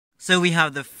So we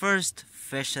have the first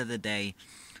fish of the day.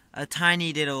 A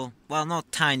tiny little, well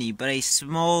not tiny, but a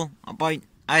small,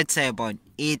 I'd say about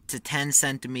 8 to 10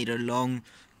 centimeter long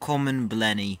Common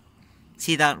Blenny.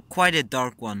 See that? Quite a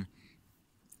dark one.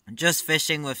 Just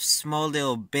fishing with small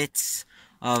little bits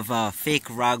of fake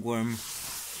ragworm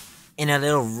in a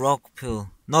little rock pool.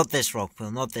 Not this rock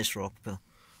pool, not this rock pool.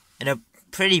 In a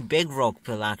pretty big rock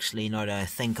pool actually, now that I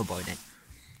think about it.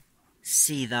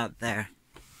 See that there?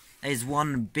 There's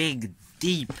one big,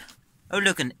 deep, oh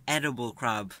look, an edible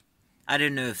crab. I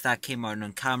don't know if that came out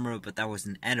on camera, but that was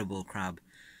an edible crab.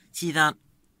 See that?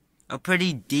 A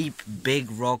pretty deep, big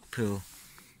rock pool.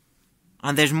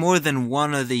 And there's more than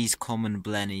one of these Common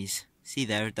Blennies. See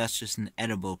there, that's just an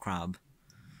edible crab.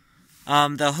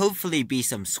 There'll hopefully be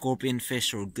some scorpion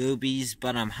fish or gobies,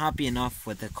 but I'm happy enough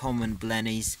with the Common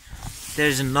Blennies.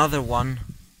 There's another one,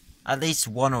 at least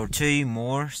one or two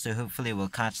more, so hopefully we'll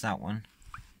catch that one.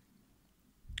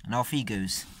 And off he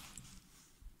goes.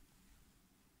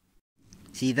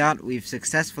 See that? We've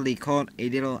successfully caught a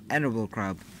little edible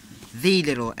crab. The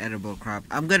little edible crab.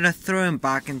 I'm going to throw him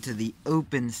back into the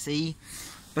open sea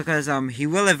because he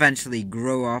will eventually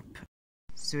grow up.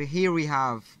 So here we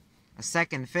have a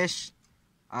second fish,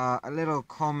 a little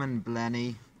Common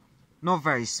Blenny. Not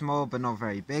very small but not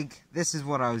very big. This is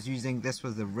what I was using. This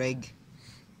was the rig.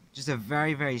 Just a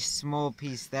very, very small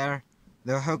piece there.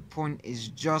 The hook point is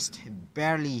just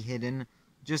barely hidden,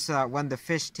 just so that when the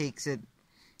fish takes it,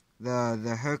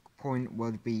 the hook point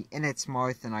will be in its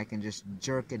mouth and I can just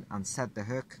jerk it and set the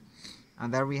hook.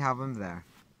 And there we have him there.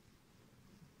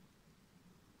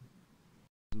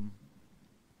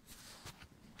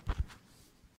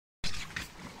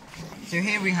 So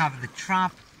here we have the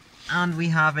trap and we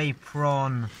have a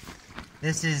prawn.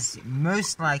 This is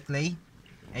most likely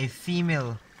a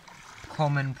female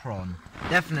common prawn.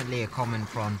 Definitely a common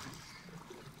prawn.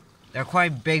 They're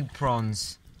quite big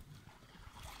prawns.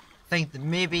 I think that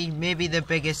maybe the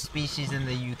biggest species in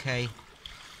the UK.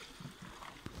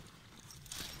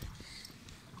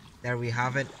 There we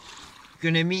have it. You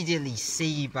can immediately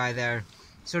see by their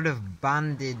sort of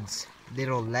banded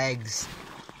little legs.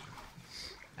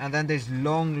 And then there's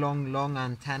long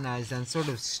antennas and sort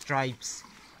of stripes.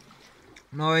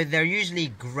 Now, they're usually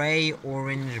grey,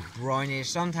 orange, brownish,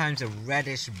 sometimes a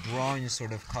reddish brown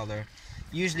sort of colour.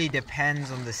 Usually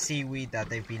depends on the seaweed that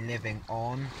they've been living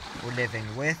on or living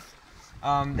with.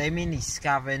 They mainly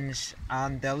scavenge,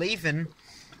 and they'll even,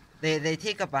 they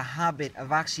take up a habit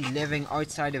of actually living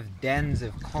outside of dens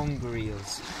of conger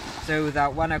eels. So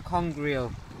that when a conger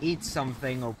eel eats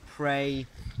something or prey,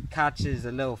 catches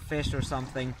a little fish or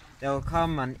something, they'll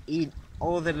come and eat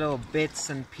all the little bits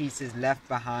and pieces left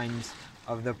behind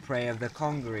of the prey of the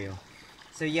conger eel.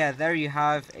 So yeah, there you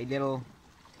have a little,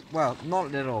 well,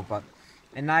 not little, but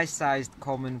a nice sized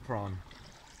common prawn.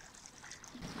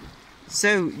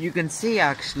 So you can see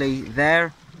actually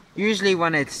there, usually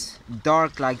when it's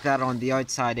dark like that on the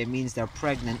outside, it means they're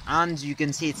pregnant, and you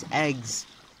can see its eggs.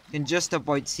 You can just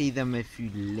about see them if you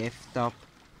lift up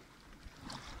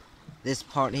this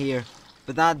part here.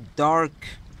 But that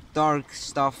dark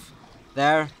stuff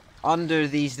there under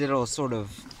these little sort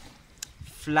of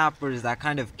flappers that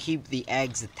kind of keep the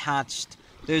eggs attached,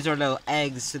 those are little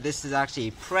eggs. So this is actually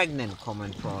a pregnant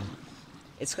common prawn.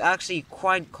 It's actually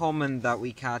quite common that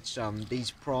we catch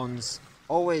these prawns.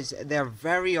 They're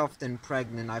very often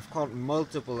pregnant. I've caught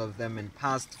multiple of them in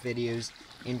past videos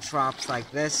in traps like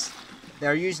this.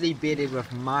 They're usually baited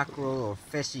with mackerel or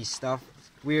fishy stuff.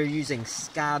 We are using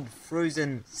Scad,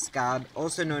 frozen Scad,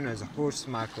 also known as horse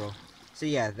mackerel. So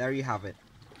yeah, there you have it.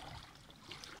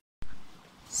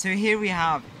 So here we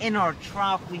have, in our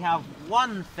trap, we have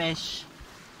one fish.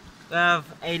 We have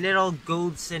a little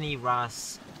Goldsinny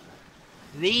wrasse.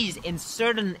 These, in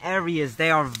certain areas, they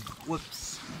are,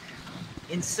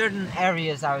 in certain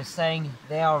areas, I was saying,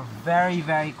 they are very,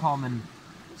 very common.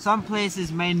 Some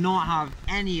places may not have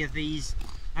any of these,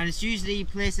 and it's usually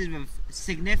places with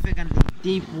significantly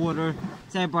deep water,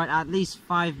 say about at least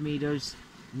 5 meters.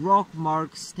 Rock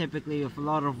marks, typically with a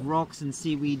lot of rocks and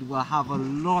seaweed, will have a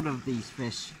lot of these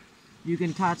fish. You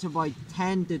can catch about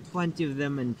 10 to 20 of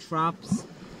them in traps.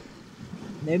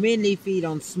 They mainly feed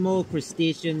on small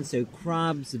crustaceans, so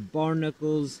crabs,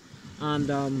 barnacles,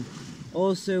 and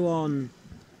also on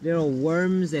little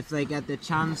worms if they get the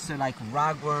chance, so like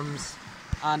ragworms.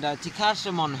 And to catch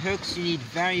them on hooks, you need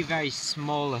very, very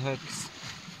small hooks.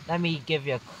 Let me give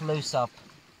you a close-up.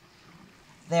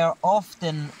 They're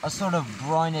often a sort of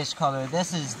brownish colour.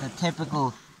 This is the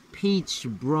typical peach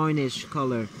brownish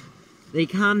colour. They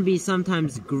can be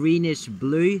sometimes greenish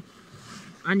blue.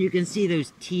 And you can see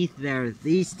those teeth there.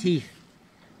 These teeth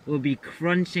will be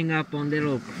crunching up on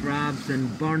little crabs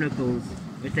and barnacles,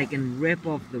 which they can rip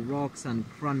off the rocks and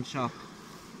crunch up.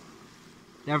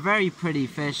 They're very pretty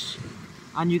fish,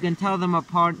 and you can tell them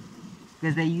apart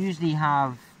because they usually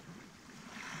have,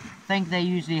 I think they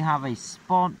usually have a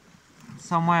spot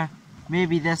somewhere.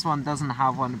 Maybe this one doesn't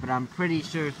have one, but I'm pretty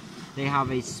sure they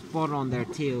have a spot on their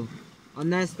tail,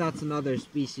 unless that's another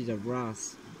species of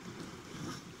wrasse.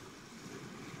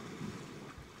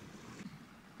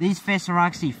 These fish are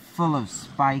actually full of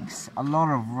spikes. A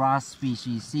lot of wrasse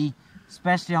species, see,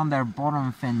 especially on their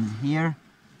bottom fins here,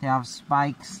 they have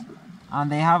spikes,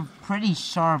 and they have pretty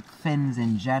sharp fins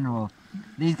in general.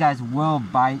 These guys will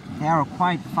bite. They are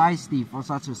quite feisty for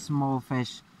such a small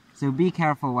fish, so be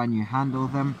careful when you handle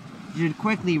them. You should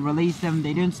quickly release them.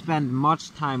 They don't spend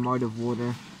much time out of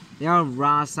water. They are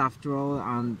wrasse after all,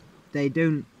 and they're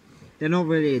not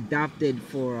really adapted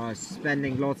for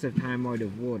spending lots of time out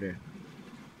of water.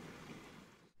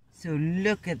 So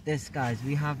look at this, guys.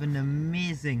 We have an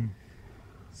amazing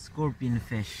scorpion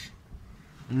fish.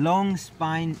 Long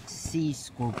spine sea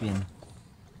scorpion.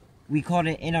 We caught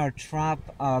it in our trap,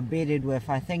 baited with,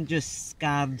 I think, just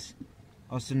scad,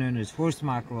 also known as horse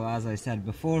mackerel, as I said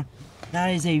before. That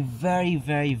is a very,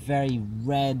 very, very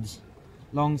red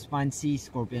long spine sea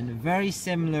scorpion, very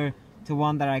similar to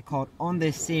one that I caught on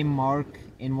the same mark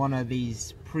in one of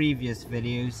these previous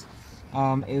videos.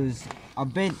 It was a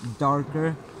bit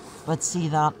darker, but see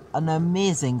that, an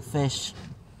amazing fish.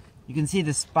 You can see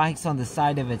the spikes on the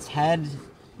side of its head.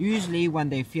 Usually when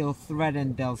they feel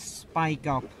threatened, they'll spike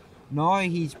up. Now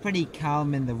he's pretty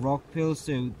calm in the rock pool,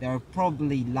 so they're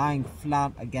probably lying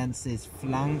flat against his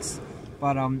flanks.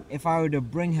 But if I were to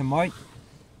bring him out,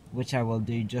 which I will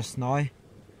do just now,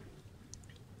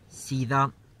 see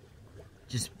that?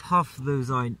 Just puff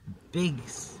those out. Big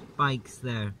spikes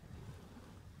there.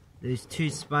 There's two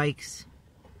spikes.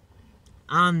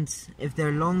 And if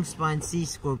they're long spine sea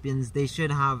scorpions, they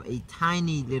should have a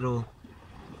tiny little,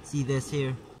 see this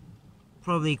here?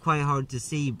 Probably quite hard to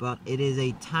see, but it is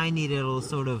a tiny little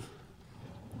sort of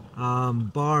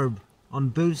barb on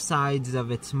both sides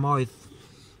of its mouth.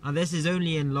 And this is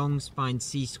only in long spine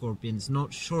sea scorpions,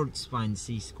 not short spine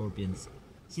sea scorpions.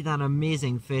 See that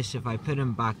amazing fish? If I put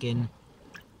him back in,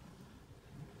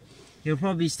 he'll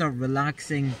probably start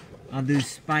relaxing, and those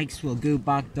spikes will go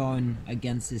back down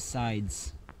against his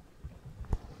sides.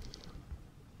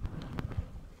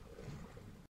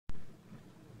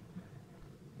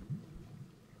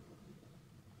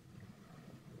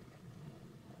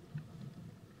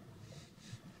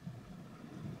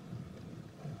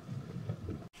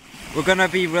 We're gonna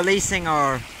be releasing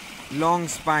our long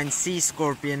spine sea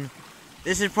scorpion.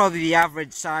 This is probably the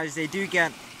average size. They do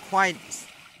get quite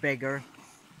bigger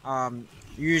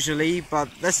usually, but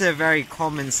this is a very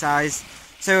common size.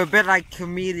 So a bit like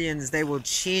chameleons, they will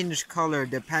change color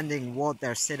depending what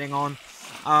they're sitting on.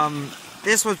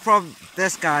 This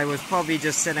guy was probably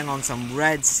just sitting on some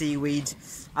red seaweed.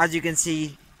 As you can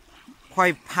see,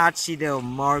 quite patchy little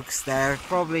marks there,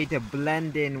 probably to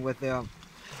blend in with the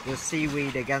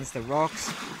seaweed against the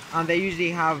rocks. And they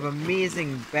usually have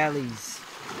amazing bellies.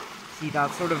 See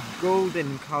that sort of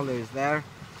golden colors there.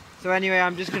 So anyway,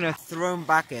 I'm just gonna throw them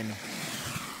back in.